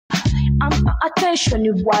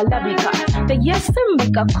attention bwalabika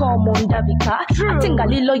teyesimika komundabika ate nga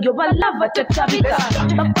lilo yo balava tetabika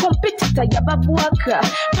bakompetita yababwaka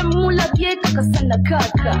temulabyeka kasana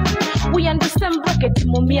kaka we understand bracket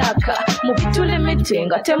mu myaka mubitule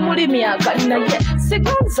metenga temuli myaka naye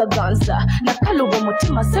segonza nakalubo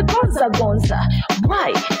mutima segonza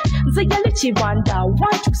why nze yali kibanda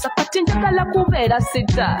wantu sakati njagala kubeera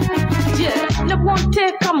sita ne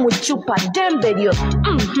bwonteeka mu cupa dembelyo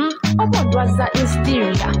obondwaza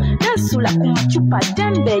interior nensula ku macupa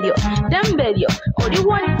dembelyo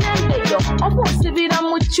oliwo dembelyo obonsibira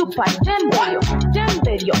mu cupa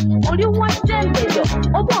dembelyo oliwo dembelyo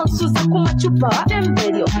obonsuza ku macupa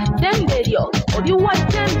dembelyo oliwo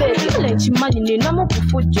dembelyo lenkimanyi ninamu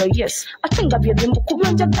kufujjo yes ate nga bye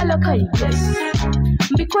bimukubya njagala kayi yes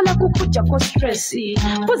mbikola kukuja ko stress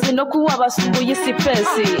pozi no kuwa basubuyisi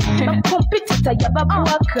pesi bakompetita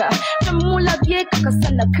yababwaka temulabyeka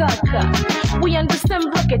kasana kaka we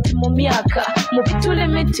understand bracket mu myaka mubitule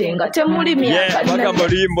metenga temuli myaka baka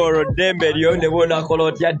mulimboro dembelyo ne bona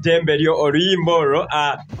kolotya dembelyo olimboro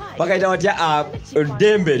bakaita watya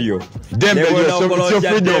dembelyo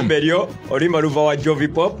dembelyo olimba luva wa Jovi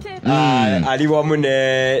Pop ali wamu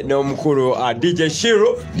n'omukulu DJ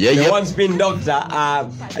Shiro the one spin doctor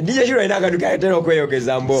DJ Shiro ina kaduka etero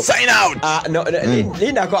kweyogeza mbo sign out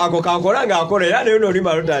linda ako kakolanga akole era ne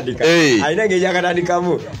olimba lutandika aina ngeja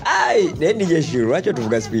katandikamu ne DJ Shiro acho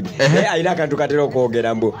tuvuga speed aina kaduka etero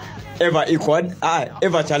kwogera mbo ever equal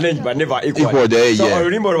ever challenge but never equal so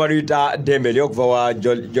olimba lwaluita dembelyo kuva wa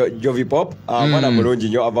Jovi Pop wana mulungi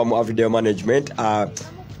nyo ava mu video management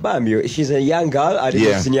Bambi, she's a young girl at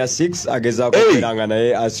senior 6 ageza kuberanga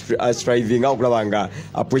naye striving okulabanga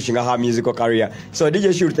pushing her musical career. So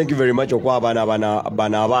DJ Shiro, thank you very much okwa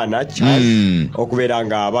bana chance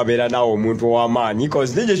okuberanga babera nawo omuntu w'amaanyi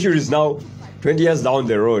because DJ Shiro is now 20 years down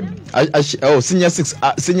the road. Senior 6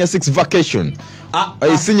 vacation.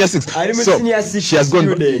 Senior 6. So senior 6 she has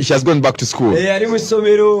gone back to school.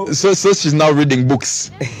 So she's now reading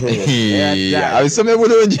books. It's a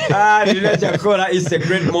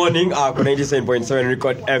great morning. 97.7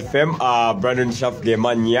 Record FM. Brandon Shaf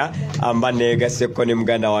Gemania. Ambanega sekone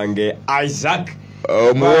mganda wange Isaac.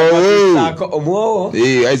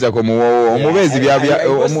 Isaac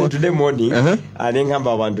today morning I think I'm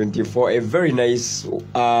about 24 a very nice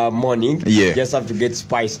morning. Just have to get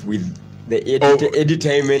spiced with the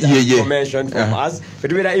edutainment information from us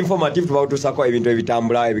but we are informative about to sako ebintu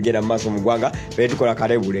ebitambula ebigenda maso mugwanga betukola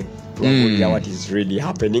kalebule what is really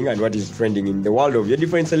happening and what is trending in the world of your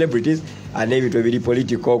different celebrities and ebintu ebiri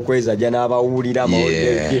political kweza jana abawulira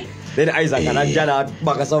amawulire then Isaac anajana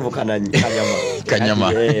bakasavu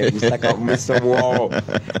kanyama mstaka msomo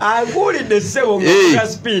anguli the sebo ngaka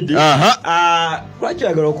speed kwacho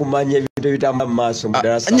agalo kumanya ebintu bitamba maso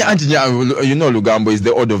mudarasa you know Lugambo is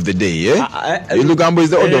the order of the day Lugambo is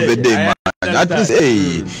the order of the day man at least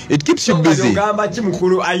it keeps you busy Lugamba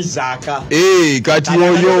chimukuru Isaac kati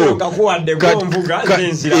oyo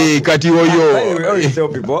kati oyo so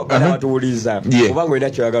people batuuliza kubango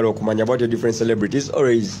inacho agalo kumanya about your different celebrities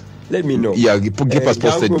always let me know. Keep us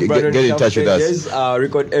posted. Get in touch with us.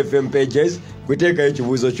 Record FM pages. We take a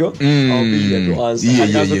chibuzo cho. I'll be here to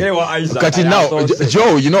answer. Cutting now,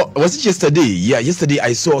 Joe. You know, was it yesterday? Yeah, yesterday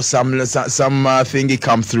I saw some thingy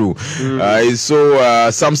come through. I saw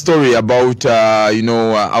some story about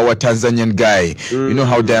our Tanzanian guy. You know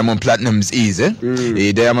how Diamond Platnumz is,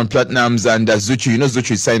 Diamond Platnumz and Zuchu. You know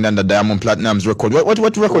Zuchu is signed under Diamond Platnumz record.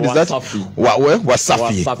 What record is that?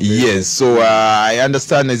 Wasafi. Yes. So I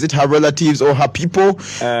understand. Is it her relatives or her people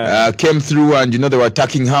came through and they were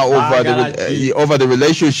attacking her over the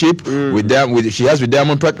relationship with them she has with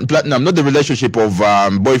Diamond Platnumz, not the relationship of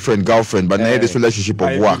boyfriend girlfriend but this relationship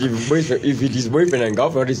of work. If it is boyfriend and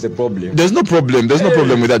girlfriend, what is the problem? There's no problem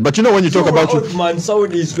with that, but when you talk about man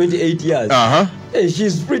Saudi is 28 years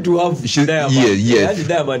she's free to have Diamond.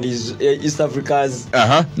 Diamond is East Africa's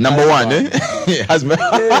number one husband.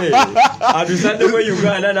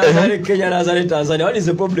 Kenya Tanzania. What is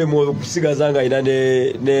the problem with Sigazanga in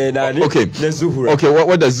Zuhura? Okay,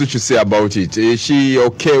 what does Zuchu say about it? Is she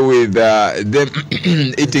okay with them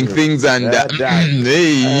eating things and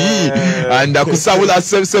kusawula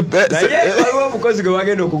mukozi gwe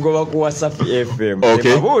bagenda okugoba ku Wasafi FM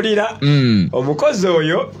babuulira omukozi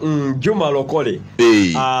oyo Juma Lokole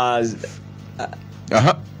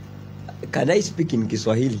can I speak in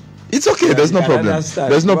Kiswahili? It's okay. There's no problem.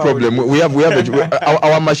 There's no problem. We have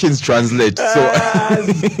our machines translate. So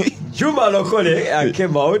Juma Lokole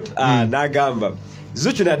came out Nagamba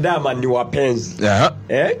Zuchu na Diamond ni wapenzi.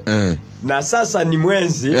 Na sasa ni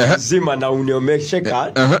mwenzi mzima na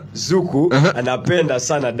uniomesheka Zuchu anapenda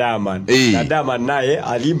sana Diamond. Na Diamond naye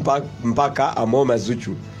alimpa mpaka amoma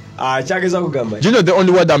Zuchu. Chageza kugamba. Do you know the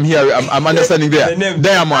only word I'm hearing, I'm understanding there?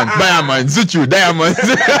 Diamond, Zuchu, Diamond.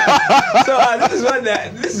 So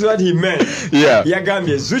this is what he meant. Yeah.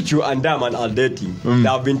 Yagambye Zuchu and Diamond are dating. They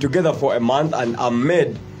have been together for a month, and I'm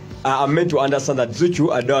made to understand that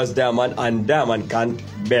Zuchu adores Diamond, and Diamond can't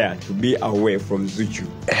bear to be away from Zuchu.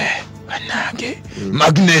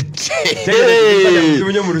 Magnet.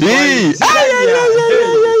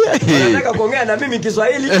 Nataka kuongea na mimi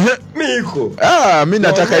Kiswahili miko. Mimi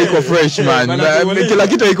nataka iko fresh man. Kila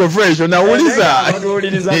kitu iko fresh. Unauliza.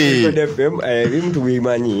 Unauliza kwa FM mtu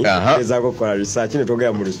wimanyi eza ko kwa research ne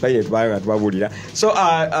togera mu Spain tubanga tubabulira. So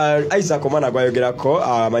Isaac Omana gwayogerako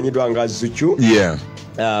amanyidwa nga Zuchu. Yeah.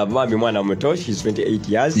 Mami mwana muto, she's 28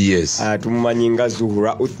 years. Yes. Tumumanyinga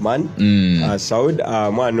Zuhura Uthman. Saud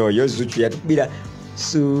mwana oyo Zuchu yatubira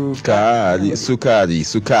sukari.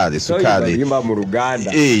 Yimba mu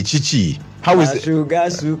Ruganda. Chichi. How is it?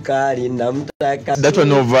 Sugar sukari namtaka. That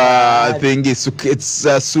one of thing is it's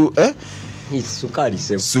It's sukari.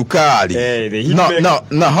 Sukari.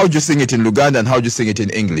 No. How do you sing it in Luganda and how do you sing it in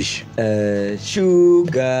English?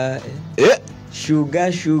 Sugar.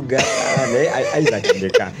 Sugar.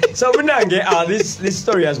 So this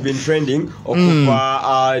story has been trending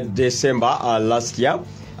over December last year.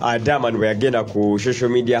 Diamond we again ku social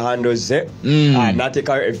media handles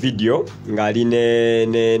nateka a video ngali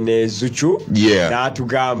ne Zuchu na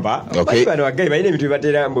tugamba bano again bayine bitu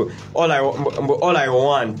batera all I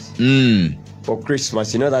want for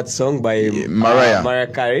Christmas, you know that song by Mariah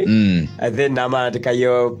Carey, and then Namateka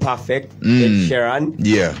yo perfect Sharon,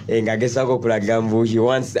 ngagesa ko kulagambu he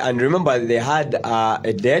wants, and remember they had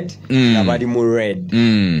a date nabadi mu red,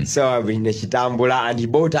 so in the chitambula, and he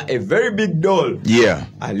bought her a very big doll,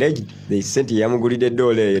 alleged they sent yamugulide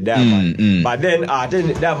doll Diamond, but then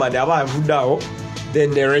Diamond abavudao.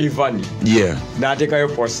 Then the Rayvani. Na take your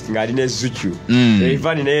post ngadi ne Zuchu.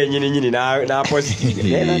 Rayvani ne nyini na post.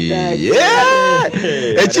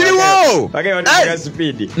 Chili wo. Okay, what is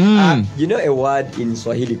speed? You know a word in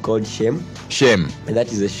Swahili called shame? Shame. And that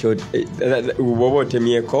is a short ubobo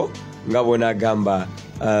temieko ngabona gamba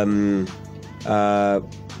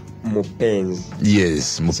mupenzi.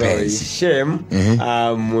 Yes, mupenzi. So shame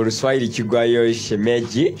mu Swahili kigwayo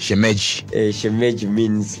shemeji. Shemeji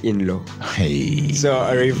means in-law. So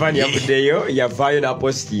Rayvani yabudeyo yavayo na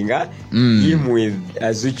postinga him with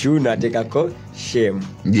Zuchu na tekako shame.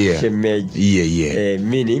 Shemeji.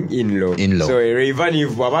 Meaning in-law. So Rayvani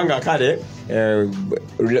wabanga kale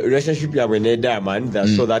relationship ya with Diamond that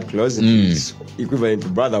so that close is equivalent to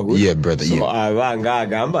brotherhood. Brother. So abanga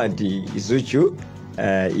gamba anti Zuchu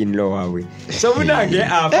in-law wawe. So munange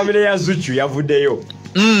family ya Zuchu yavudeyo.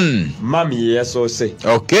 Mami yasose.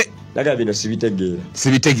 Okay. Naga bino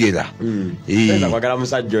sibitegera. Eza kwagala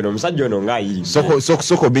musajja ono nga ayiri.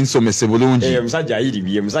 Soko binsomese bulungi. Musajja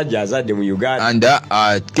ayiri musajja azadde mu Uganda.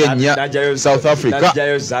 And Kenya, South Africa.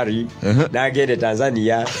 Najayo Zari. Nagende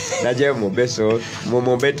Tanzania. Najayo Mobeto.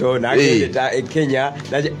 Nagende Kenya.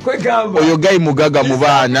 Kwegamba. Oyo guy mugaga mu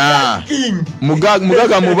baana.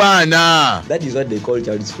 Mugaga mu baana. That is what they call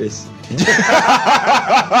child space.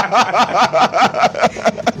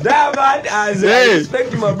 Diamond as I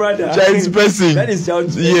respect my brother. Child spacing. That is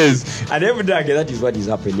child spacing. Yes. And every day that is what is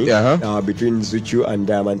happening between Zuchu and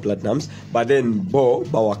Diamond Platnumz. But then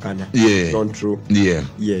Bawakana. It's not true.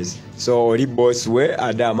 Yes. So the boss were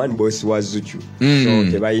Diamond, boss was Zuchu. So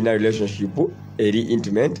they were in a relationship, very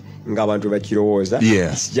intimate.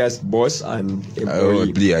 It's just boss and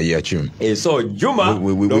employee. So Juma,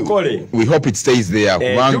 we hope it stays there.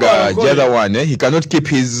 Manga, the other one, he cannot keep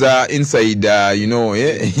his inside, Okay.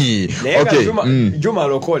 Juma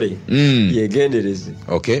Lokole.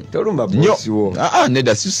 Okay.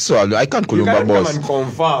 Neda siso, I can't kulumba boss.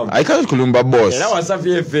 I can't kulumba boss. And I was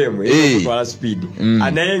FM. Speed.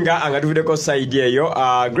 Anaenga angaduveko side yo.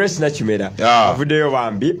 Grace Nakimera. Avudeyo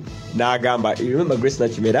Wambi. Nagamba, you remember Grace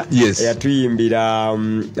Nakimera? Yes. Yatuimbira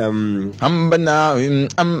ambana in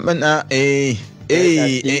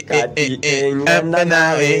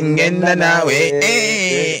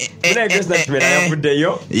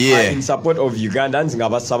support of Ugandans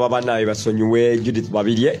ngabasaba bana basonyiwe Judith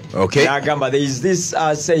Babirye. Okay. Nagamba, there is this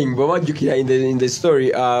saying in the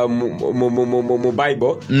story mu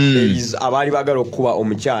Bible, there is abali bagalo kuba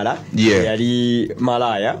omukyala yali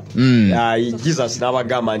malaya. Jesus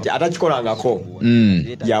nabagamba nti atakikolangako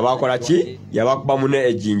yabakola ki yabakuba mune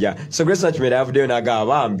ejinja. So Grace Nakimera yavudeyo nagamba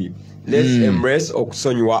bambi let's embrace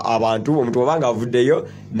okusonyiwa abantu omuntu obanga avuddeyo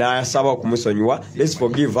n'asaba okumusonyiwa. Let's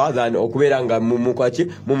forgive her than okubeera nga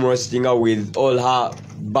mumurostinga with all her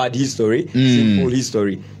bad history, sinful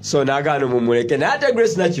history. So nagano mumuleke na ate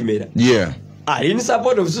Grace Nakimera. Yeah. In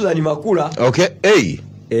support of Susan Makula. Okay. Hey.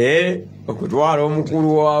 Okutwala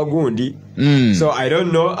omukulu wa gundi. So I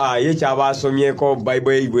don't know ye kyabasomyeko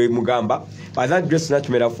Bible bwe mugamba. But that Grace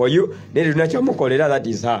Nakimera for you. Netu nakyamukolera, that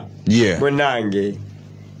is her. Yeah. Munange.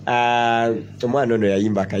 Omwana ono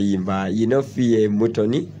yayimba kayimba. You know Fiye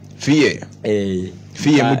Mutoni? Fiye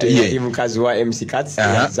Mutoni. Yeah. Mukazi wa MC Cats.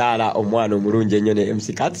 Yazala omwana omulungi ennyo ne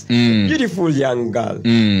MC Cats. Beautiful young girl.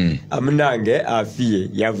 Munange Fiye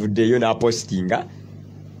yavuddeyo n'apostinga.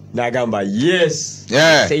 Nagamba yes.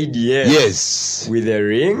 Yeah. Said yes. Yes. With a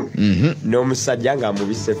ring. No musajja nga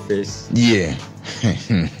mubise face. Yeah.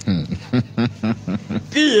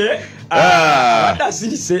 Yeah.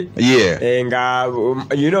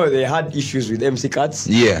 And you know they had issues with MC Cats.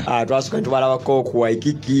 Yeah. Twasuka tubalabako ku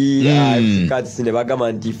Waikiki. MC Cats ne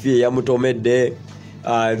bagamba nti Fiye yamutomedde.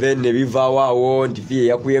 Then nebivaawo nti Fiye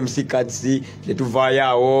yakuye MC Cats ne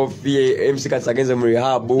tuvaayo Fiye MC Cats agenze mu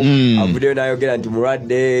rehab. Avuddeyo n'ayogera nti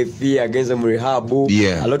mulwadde. Fiye agenze mu rehab.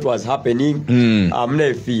 Yeah. A lot was happening.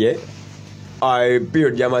 Mune Fiye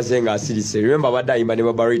period yamaze nga asirise. Remember badayimba ne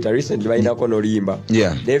Babarita recently balinako n'oluyimba.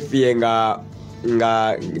 Yeah. Ne Fiye nga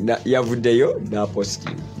yavuddeyo na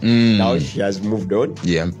posting. Now she has moved on.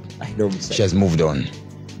 Yeah. I know she has moved on.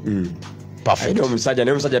 Perfect. I know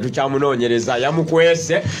musajja tuchamunoonyereza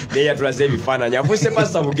yamukwese ne yatulaze ebifaananyi avuse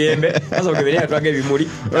Pastor Bugembe ne yatulaga ebimuli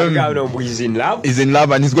is in love. He's in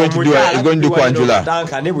love and he's going to do kwanjula.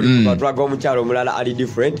 Tankane buli atulaga omukyalo omulala ali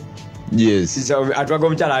different. Yes. So atwaga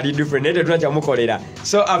omukyala ali different nete tunakyamukolera.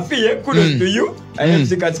 So Afiye, kudos to you.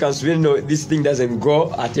 MC Cats can still know this thing doesn't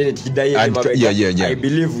go at any time. I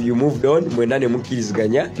believe you moved on. Mwenane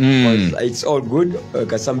mukiriziganya. It's all good.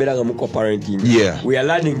 Kasambera nga muko parenting. Yeah. We are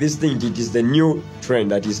learning this thing. It is the new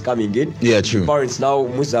trend that is coming in. Yeah, true. Parents now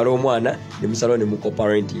musalo mwana ne musalo ne muko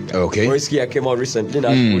parenting. Okay. Moiskia came out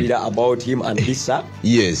recently about him and Lisa.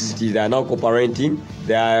 Yes. They are now co-parenting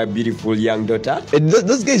their beautiful young daughter.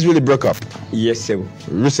 Those guys really broke up. Yes, sir.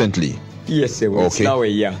 Recently. Yes, sir. Okay. It's now a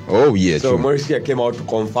year. Oh, yes. So Mauricio came out to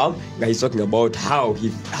confirm that he's talking about how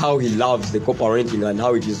he loves the co-parenting and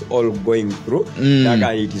how it is all going through.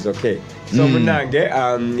 It is okay. So munange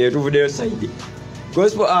tuvudeyo side.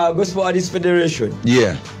 Gospel Artists Federation.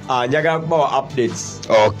 Yeah. Njaga kubawa updates.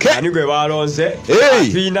 Okay. Ani gwe balonze.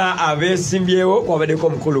 Fina abesimbyewo kwabadeko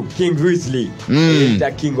mukulu King Grizzly.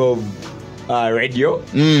 The king of radio.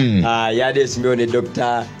 Yade simbyewo ne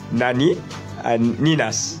Dr. Nani and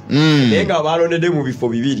Ninas. Nenga balondede mu bifo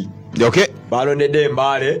bibiri. Okay. Balondede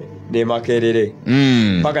Mbale ne Makerere.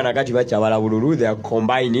 Paka nakati bakyabala bululu, they are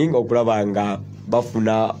combining okulaba nga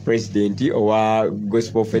bafuna president owa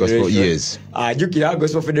Gospel Federation. Gospel, yes. Jukira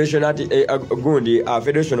Gospel Federation gundi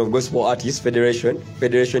Federation of Gospel Artists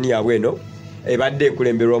Federation ya weno ebadde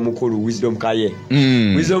kulemberwa mukulu Wisdom Kaye.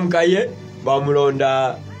 Wisdom Kaye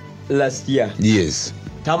bamulonda last year. Yes.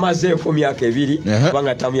 Tamaze ku myaka ebiri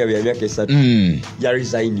kubanga tamu ya myaka 3 ya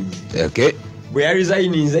resigning. Okay. Bwe ya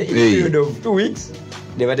resigning in period of 2 weeks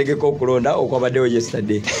ne bategeka okulonda okwabaddeyo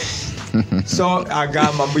yesterday. So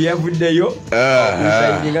agamba mbu yavuddeyo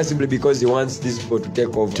resigning simply because he wants these people to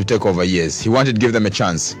take over. To take over, yes. He wanted to give them a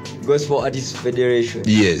chance. Gospel Artists Federation.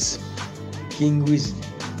 Yes. King Wiz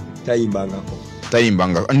tayimbangako.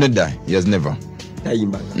 Nedda, he has never.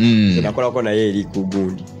 Tayimbanga. Nakolako naye eri ku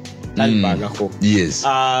gundi. Tayimbangako. Yes.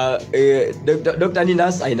 Dr.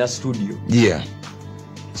 Ninas aina studio. Yeah.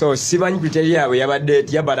 So sibanyi criteria we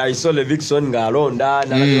yabadde but I saw the Vixen nga alonda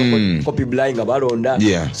na copy blind nga balonda.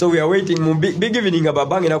 Yeah. So we are waiting mu big evening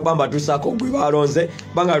ababange na kwamba tusako gwe balonze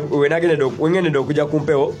banga wengende okuja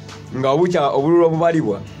kumpewo nga obucha obululu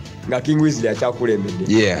obubalibwa nga King Wesley akyakulembedde.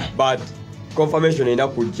 Yeah. But confirmation ina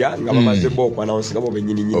kujja nga bamaze boko announce ngabo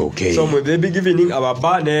benyini nyini. Okay. So mu big evening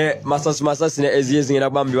ababane masas ne eziyezi ngina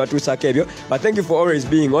bambi batusaka ebyo. But thank you for always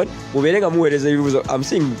being on. Muberenga muwereza ebibuzo. I'm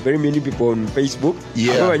seeing very many people on Facebook.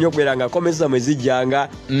 Yeah. Abo banyokwera comments za mwezijanga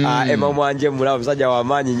ema mwanje mulava sajja wa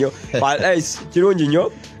manyi nyo. But kirungi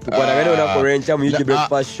nyo. Mu YouTube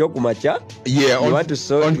breakfast show kumacha. Yeah, on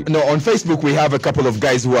Facebook we have a couple of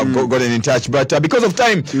guys who have gotten in touch, but because of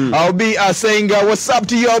time, I'll be saying what's up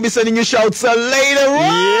to you. I'll be sending you shouts later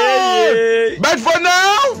on. Yeah. But for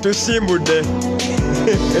now, to Simbude.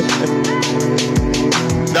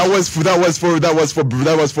 That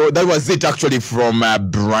was it actually from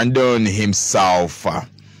Brandon himself.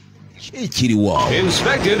 Chekiriwa.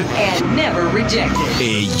 Inspected and never rejected.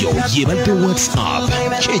 Hey yo, yebante what's up?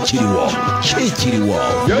 Chekiriwa.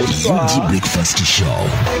 UG Breakfast Show.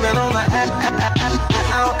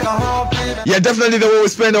 Yeah, definitely the way we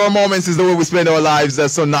spend our moments is the way we spend our lives.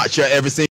 That's so natural. Everything.